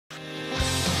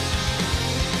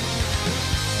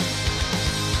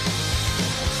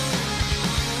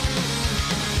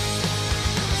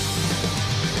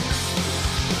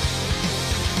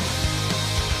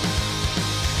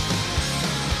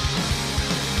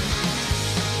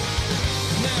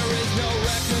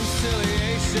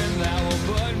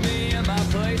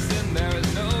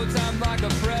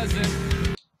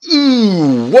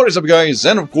What is up, guys,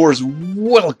 and of course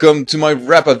welcome to my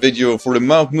wrap-up video for the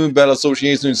Mount Moon Battle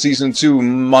Association Season 2.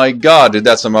 My god,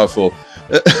 that's a mouthful.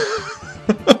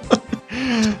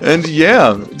 And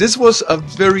yeah, this was a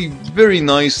very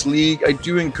nice league. I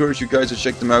do encourage you guys to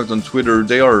check them out on Twitter.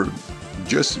 They are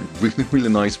just really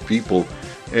nice people.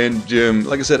 And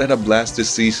like I said, I had a blast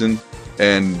this season,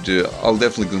 and I'll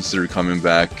definitely consider coming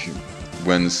back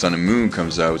when Sun and Moon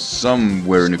comes out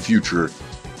somewhere in the future.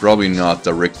 Probably not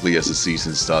directly as the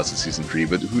season starts in Season 3,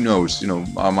 but who knows, you know,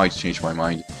 I might change my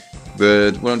mind.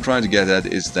 But what I'm trying to get at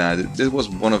is that this was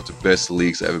one of the best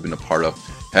leagues I've ever been a part of.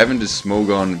 Having the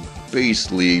Smogon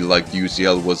base league like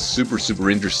UCL was super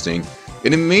interesting,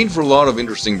 and it made for a lot of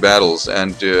interesting battles,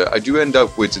 and I do end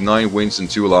up with 9 wins and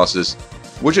 2 losses,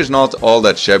 which is not all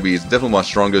that shabby. It's definitely my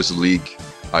strongest league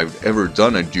I've ever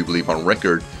done, I do believe, on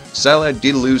record. Sadly, I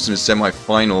did lose in the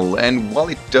semi-final, and while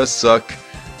it does suck,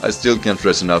 I still can't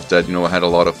stress enough that, you know, I had a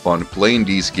lot of fun playing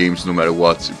these games no matter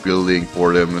what, building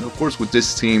for them, and of course with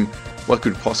this team, what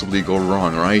could possibly go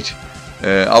wrong, right?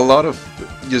 A lot of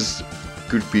just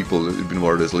good people have been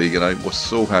part of this league, and I was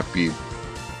so happy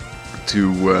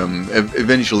to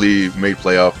eventually make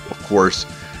playoff, of course,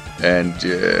 and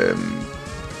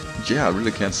yeah, I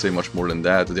really can't say much more than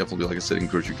that. I definitely, like I said,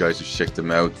 encourage you guys to check them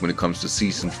out when it comes to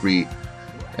Season 3,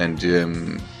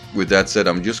 and with that said,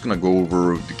 I'm just gonna go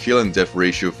over the kill and death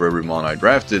ratio for every mon I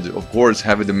drafted. Of course,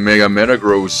 having the Mega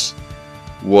Metagross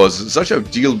was such a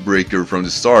deal breaker from the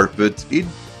start, but it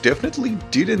definitely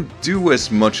didn't do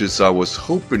as much as I was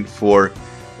hoping for.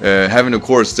 Having, of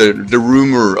course, the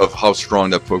rumor of how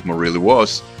strong that Pokemon really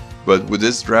was. But with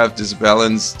this draft, this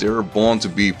balance, there are born to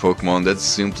be Pokemon that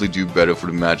simply do better for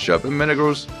the matchup, and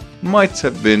Metagross might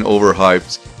have been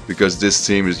overhyped because this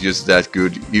team is just that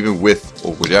good, even with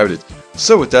or without it.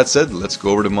 So with that said, let's go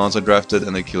over the mons I drafted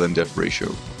and the kill and death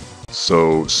ratio.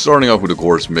 So starting off with, of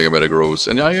course, Mega Metagross,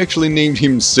 and I actually named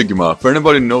him Sigma. For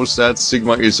anybody who knows that,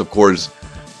 Sigma is of course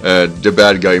the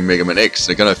bad guy in Mega Man X.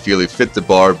 I kind of feel he fit the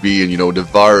bar being, you know, the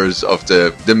virus of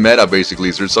the meta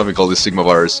basically. So there's something called the Sigma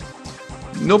virus.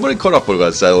 Nobody caught up with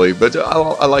that, sadly, but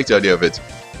I like the idea of it.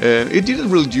 It didn't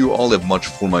really do all that much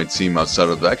for my team outside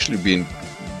of actually being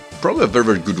probably a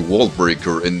very good wall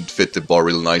breaker and fit the bar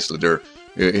really nicely there.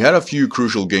 He had a few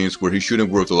crucial games where he should have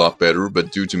worked a lot better,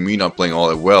 but due to me not playing all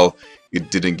that well, it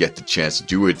didn't get the chance to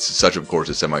do it, such of course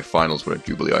the semi-finals where I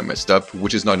do believe I messed up,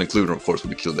 which is not included of course with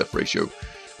the kill-death ratio.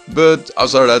 But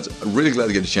outside of that, I'm really glad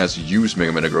to get a chance to use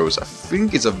Mega Metagross. I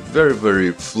think it's a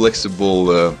very flexible,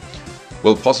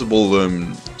 well, possible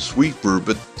sweeper,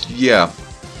 but yeah,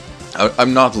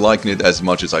 I'm not liking it as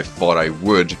much as I thought I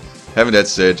would. Having that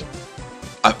said,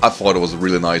 I thought it was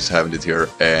really nice having it here,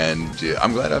 and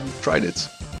I'm glad I've tried it.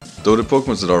 Though the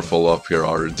Pokemon that are follow-up here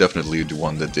are definitely the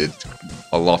one that did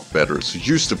a lot better. So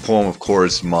use the poem, of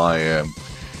course, my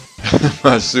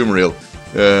my Sumeriel.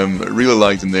 Really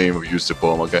like the name of Use the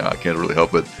Poem, okay, I can't really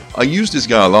help it. I used this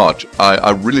guy a lot,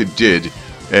 I really did,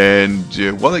 and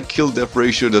while the kill-death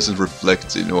ratio doesn't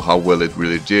reflect, you know, how well it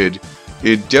really did,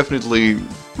 it definitely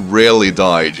rarely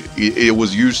died. It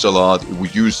was used a lot. It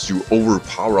was used to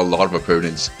overpower a lot of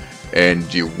opponents, and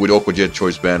with Aqua Jet,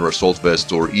 Choice Band, or Assault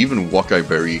Vest, or even Wakai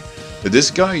Berry, this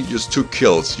guy just took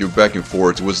kills. You're back and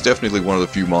forth. It was definitely one of the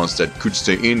few monsters that could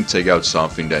stay in, take out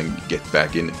something, then get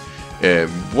back in.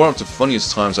 One of the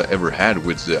funniest times I ever had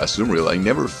with the Azumarill. I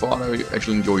never thought I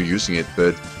actually enjoyed using it,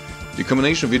 but the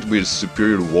combination of it with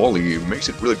Superior Wally makes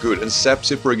it really good. And Sap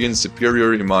Zipper against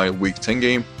Superior in my Week 10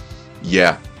 game,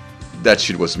 yeah, that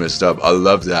shit was messed up. I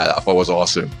love that. I thought it was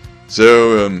awesome.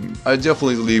 So I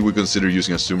definitely would consider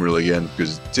using a Azumarill again,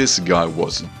 because this guy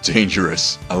was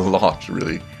dangerous. A lot,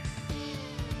 really.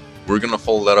 We're gonna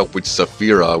follow that up with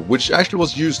Saphira, which actually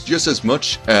was used just as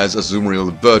much as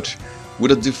Azumarill, but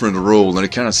with a different role, and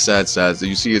it kind of sad that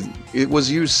you see it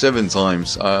was used 7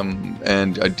 times,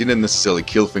 and I didn't necessarily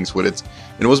kill things with it.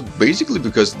 And it was basically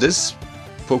because this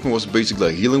Pokemon was basically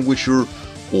a healing witcher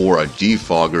or a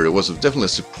defogger. It was definitely a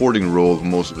supporting role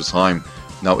most of the time.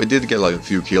 Now it did get like a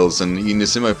few kills, and in the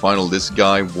semi-final this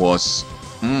guy was,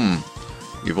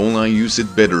 if only I used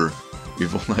it better.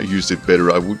 If only I used it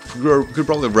better, I could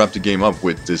probably wrap the game up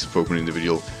with this Pokemon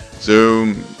individual.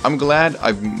 So I'm glad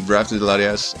I've drafted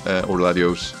Latias, or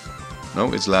Latios.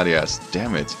 No, it's Latias.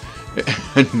 Damn it.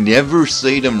 I never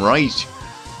say them right.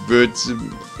 But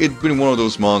it's been one of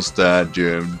those mons that,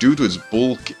 due to its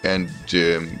bulk and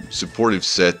supportive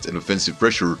set and offensive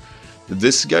pressure,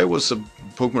 this guy was a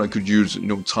Pokemon I could use, you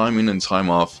know, time in and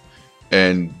time off,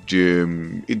 and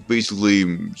it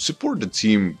basically supported the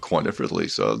team quite effortlessly.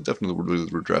 So I'll definitely really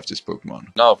redraft this Pokemon.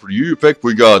 Now for the UU pick,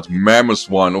 we got Mammoth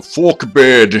One, a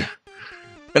Forkbed.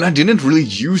 And I didn't really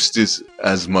use this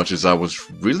as much as I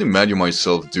was really mad at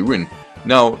myself doing.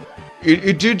 Now,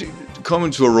 it did come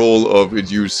into a role of it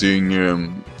using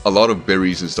a lot of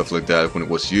berries and stuff like that when it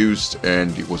was used,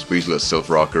 and it was basically a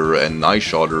self-rocker and nice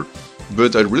shotter.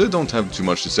 But I really don't have too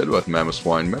much to say about Mammoth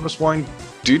Swine. Mammoth Swine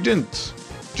didn't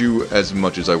do as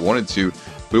much as I wanted to,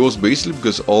 but it was basically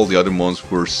because all the other mons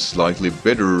were slightly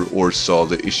better or saw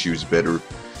the issues better.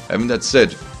 Having that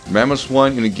said, Mammoth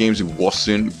Swine in the games it was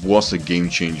in was a game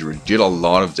changer. It did a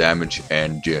lot of damage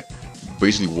and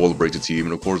basically wall break the team,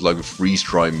 and of course like a freeze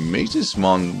try makes this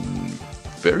mon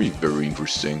very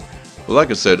interesting. But like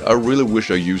I said, I really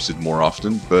wish I used it more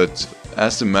often, but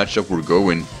as the matchup were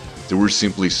going, there were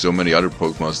simply so many other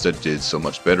Pokemons that did so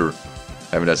much better.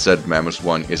 Having that said, Mammoth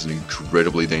Swine is an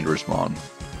incredibly dangerous mon,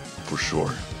 for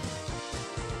sure.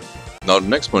 Now the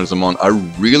next one is a mon I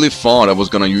really thought I was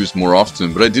gonna use more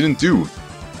often, but I didn't do.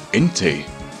 Entei.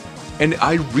 And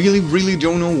I really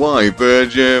don't know why,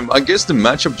 but I guess the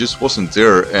matchup just wasn't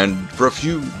there, and for a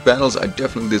few battles I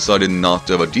definitely decided not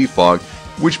to have a defog,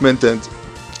 which meant that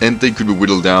Entei could be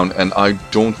whittled down, and I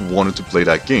don't want to play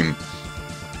that game.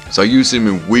 So I used him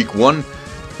in week 1,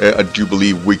 I do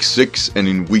believe week 6, and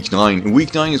in week 9. In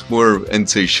week 9 is where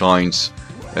Entei shines.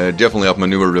 Definitely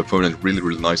outmaneuvered the opponent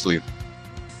really nicely.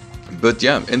 But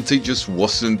yeah, Entei just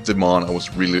wasn't the mon I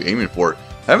was really aiming for.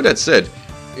 Having that said,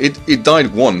 it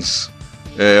died once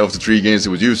of the 3 games it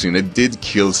was using. It did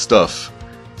kill stuff.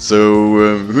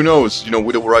 So who knows, you know,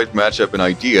 with the right matchup and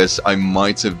ideas, I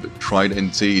might have tried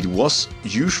Entei. It was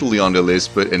usually on the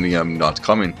list, but ended up not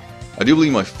coming. I do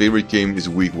believe my favorite game is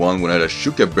week 1 when I had a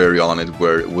Shuka Berry on it,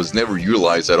 where it was never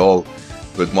utilized at all.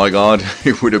 But my god,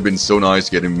 it would have been so nice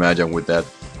getting Magic with that.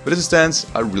 But as it stands,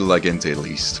 I really like Entei at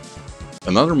least.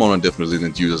 Another mon I definitely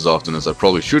didn't use as often as I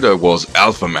probably should have was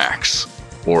Alpha Max,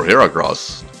 or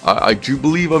Heracross. I do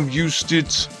believe I've used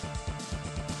it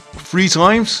 3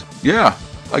 times? Yeah,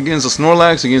 against the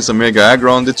Snorlax, against the Mega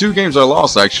Aggron, the 2 games I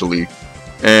lost actually.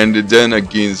 And then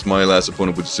against my last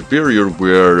opponent with Superior,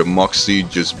 where Moxie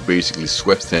just basically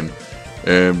swept him.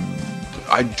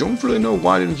 I don't really know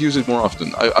why I didn't use it more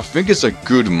often. I think it's a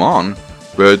good mon,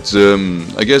 but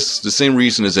I guess the same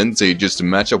reason as Entei, just the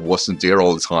matchup wasn't there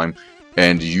all the time,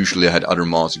 and usually I had other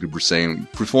mons who could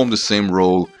perform the same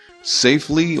role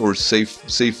safely or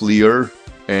safelier,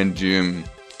 and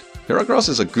Heracross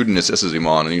is a good necessity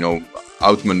mon, and you know,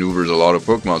 outmaneuvers a lot of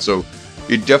Pokemon, so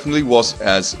it definitely was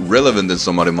as relevant as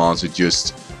some other mons, it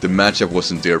just the matchup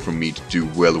wasn't there for me to do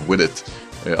well with it.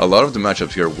 A lot of the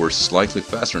matchups here were slightly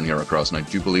faster in Heracross, and I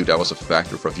do believe that was a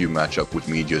factor for a few matchups with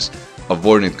me just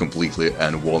avoiding it completely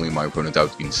and walling my opponent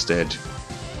out instead.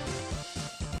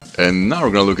 And now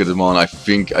we're gonna look at the mon I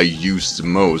think I used the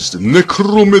most,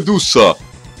 Necromedusa!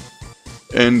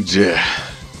 And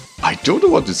I don't know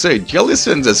what to say.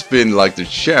 Jellicent has been like the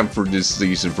champ for this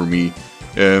season for me.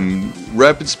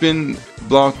 Rapid Spin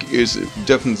block is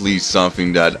definitely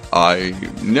something that I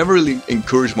never really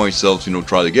encouraged myself to, you know,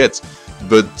 try to get.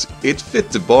 But it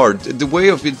fit the bar. The way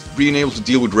of it being able to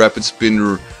deal with Rapid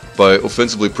Spinner by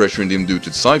offensively pressuring them due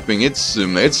to typing, it's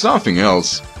something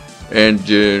else. And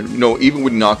you know, even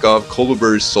with knockoff,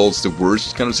 Colberberry solves the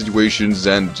worst kind of situations,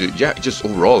 and yeah, just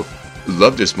overall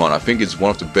love this mon. I think it's one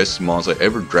of the best mons I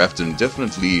ever drafted, and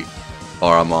definitely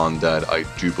are a mon that I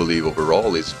do believe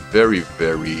overall is very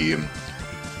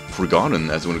forgotten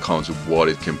as when it comes to what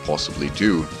it can possibly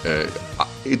do.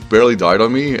 It barely died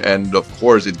on me, and of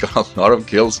course it got a lot of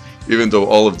kills, even though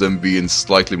all of them being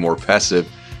slightly more passive.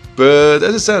 But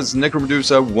as it stands,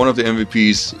 Necromedusa, one of the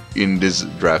MVPs in this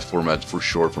draft format for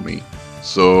sure for me.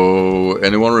 So,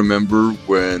 anyone remember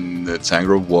when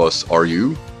Tangrowth was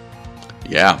RU?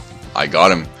 Yeah, I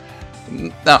got him.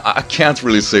 Now, I can't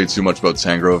really say too much about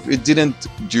Tangrowth. It didn't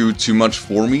do too much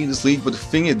for me in this league, but the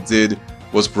thing it did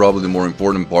was probably the more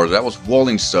important part. That was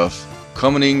walling stuff,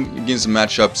 coming in against the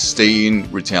matchup, stay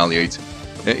in, retaliate.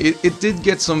 It did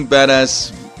get some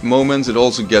badass moments. It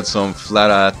also gets some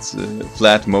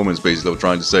flat moments, basically, I'm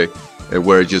trying to say,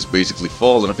 where it just basically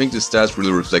falls. And I think the stats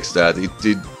really reflects that. It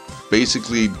did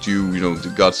basically do, you know,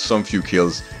 got some few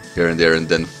kills here and there and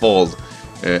then fall.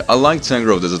 I like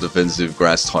Tangrowth as a defensive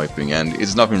grass typing, and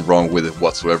it's nothing wrong with it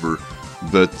whatsoever.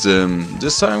 But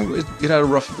this time it had a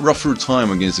rougher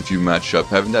time against a few matchups.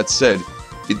 Having that said,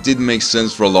 it did make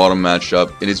sense for a lot of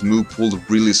matchup, and its move pool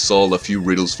really solved a few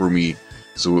riddles for me.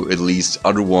 So at least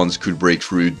other ones could break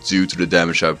through due to the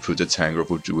damage I put the Tangrowth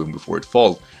was doing before it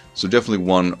fall. So definitely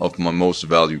one of my most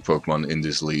valued Pokemon in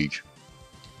this league.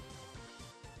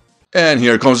 And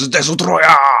here comes the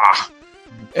Desotroya!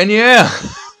 And yeah,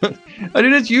 I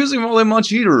didn't use him all that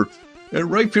much either.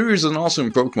 Rhyperior is an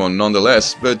awesome Pokemon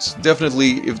nonetheless, but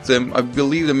definitely if I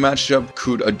believe the matchup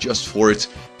could adjust for it,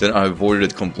 then I avoided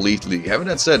it completely. Having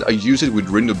that said, I used it with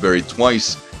Rindoberry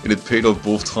twice, and it paid off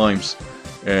both times.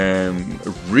 I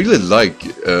really like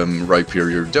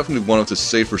Rhyperior, definitely one of the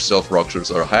safer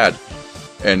self-rockers I had.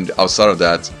 And outside of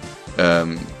that,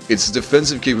 its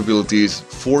defensive capabilities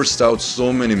forced out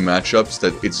so many matchups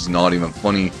that it's not even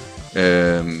funny.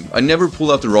 I never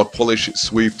pulled out the Rock Polish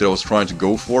sweep that I was trying to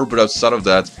go for, but outside of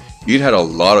that, it had a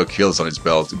lot of kills on its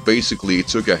belt. Basically, it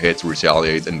took a hit to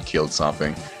retaliate and killed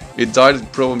something. It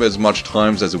died probably as much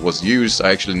times as it was used.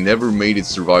 I actually never made it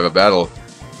survive a battle,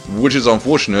 which is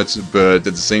unfortunate, but at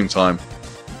the same time,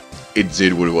 it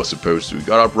did what it was supposed to. It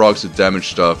got up rocks, it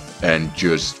damaged stuff, and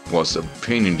just was a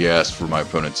pain in the ass for my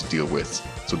opponent to deal with.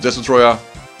 So Destroya,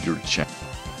 you're the champ.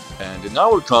 And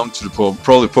now we come to the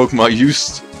probably Pokemon I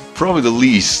used probably the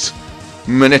least.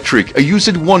 Manectric. I used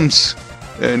it once,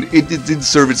 and it did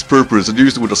serve its purpose. I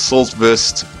used it with Assault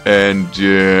Vest, and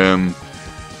the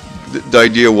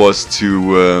idea was to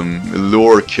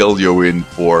lure Keldeo in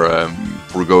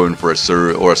for going for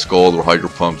a Scald or Hydro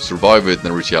Pump, survive it, and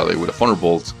then retaliate with a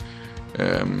Thunderbolt.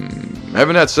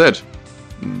 Having that said,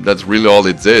 that's really all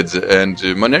it did, and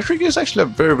Manectric is actually a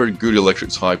very, very good electric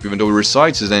type. Even though it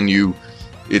resides in NU,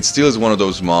 it still is one of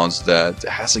those mons that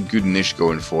has a good niche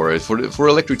going for it. For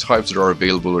electric types that are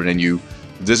available in NU,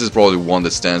 this is probably one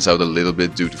that stands out a little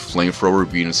bit due to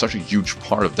Flamethrower being such a huge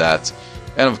part of that.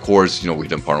 And of course, you know,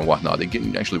 with Empire and whatnot, they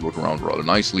can actually work around rather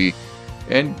nicely.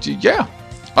 And yeah,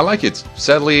 I like it.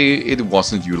 Sadly, it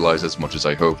wasn't utilized as much as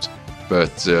I hoped.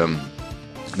 But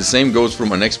the same goes for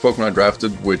my next Pokemon I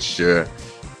drafted, which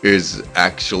is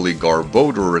actually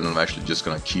Garbodor, and I'm actually just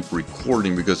gonna keep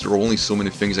recording because there are only so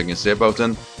many things I can say about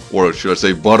them. Or should I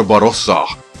say Barbarossa?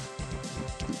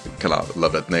 Kinda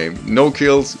love that name. No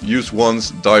kills, used once,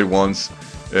 died once.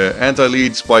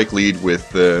 Anti-lead, spike lead with,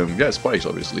 yeah, spikes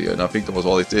obviously, and I think that was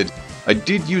all it did. I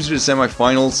did use it in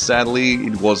semi-finals, sadly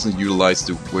it wasn't utilized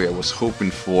the way I was hoping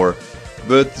for.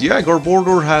 But yeah,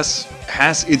 Garbodor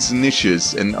has its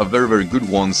niches, and a very, very good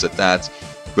ones at that.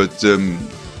 But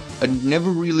I never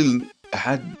really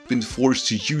had been forced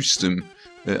to use them.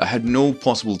 I had no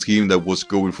possible team that was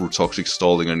going for Toxic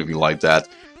Stalling or anything like that.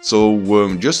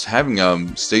 So just having a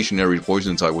stationary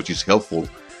poison type, which is helpful,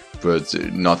 but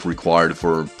not required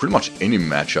for pretty much any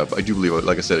matchup. I do believe,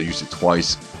 like I said, I used it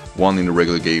twice. One in the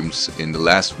regular games in the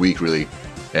last week, really,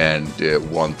 and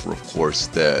one for, of course,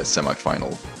 the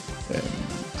semi-final.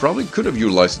 Probably could have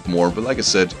utilized it more, but like I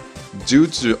said, due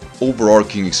to the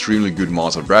overarching extremely good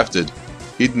mods I drafted,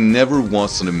 it never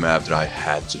was on the map that I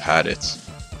had to have it.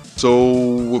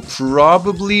 So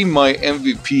probably my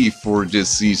MVP for this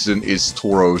season is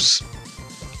Tauros.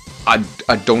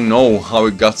 I don't know how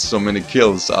it got so many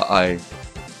kills.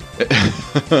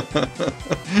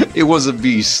 It was a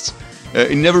beast.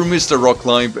 It never missed a rock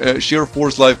climb. Sheer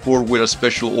Force Life Core with a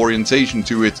special orientation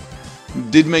to it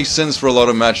did make sense for a lot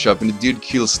of matchup, and it did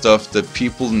kill stuff that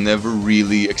people never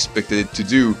really expected it to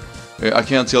do. I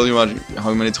can't tell you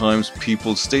how many times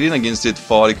people stayed in against it,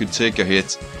 thought it could take a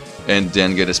hit, and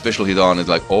then get a special hit on it,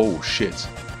 like, oh shit,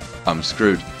 I'm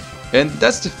screwed. And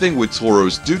that's the thing with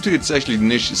Tauros, due to its actually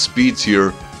niche speeds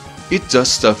here, it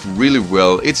does stuff really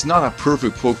well. It's not a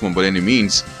perfect Pokemon by any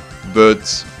means, but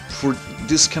for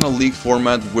this kind of league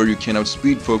format where you can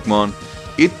outspeed Pokemon,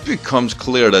 it becomes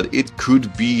clear that it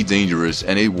could be dangerous,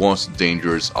 and it was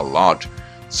dangerous a lot.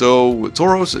 So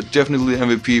Tauros is definitely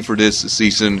MVP for this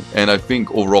season, and I think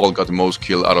overall got the most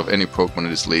kill out of any Pokemon in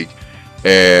this league.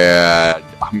 And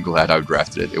I'm glad I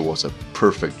drafted it. It was a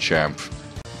perfect champ.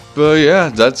 But yeah,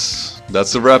 that's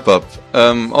the wrap up.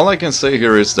 All I can say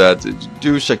here is that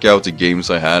do check out the games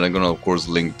I had. I'm gonna of course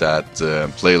link that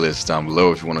playlist down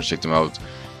below if you want to check them out.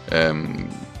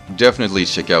 Definitely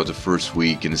check out the first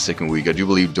week and the second week. I do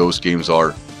believe those games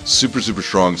are super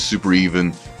strong, super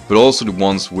even. But also the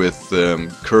ones with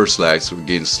curse lags, so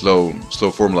again slow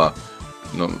formula.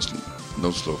 No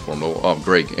slow formula. Oh,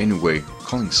 Greg. Anyway,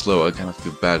 calling slow, I kind of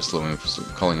feel bad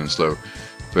calling him slow.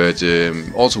 But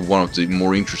also one of the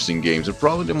more interesting games, and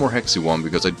probably the more hexy one,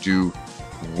 because I do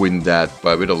win that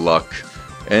by a bit of luck.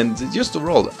 And just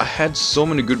overall, I had so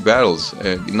many good battles.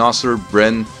 Nasser,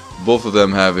 Bren, both of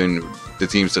them having the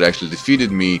teams that actually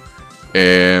defeated me.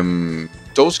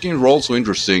 Those games were also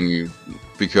interesting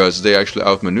because they actually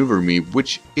outmaneuver me,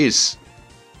 which is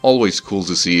always cool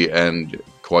to see and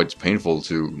quite painful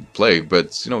to play,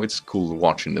 but you know, it's cool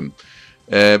watching them.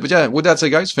 But yeah, with that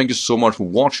said, guys, thank you so much for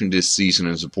watching this season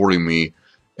and supporting me,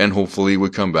 and hopefully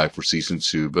we'll come back for season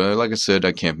 2. But like I said,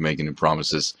 I can't make any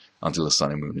promises until the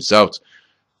Sunny Moon is out.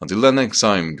 Until then, next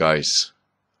time, guys.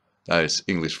 That is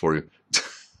English for you.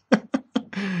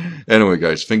 Anyway,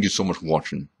 guys, thank you so much for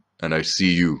watching, and I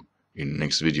see you in the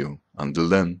next video. Until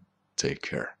then, take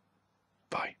care.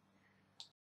 Bye.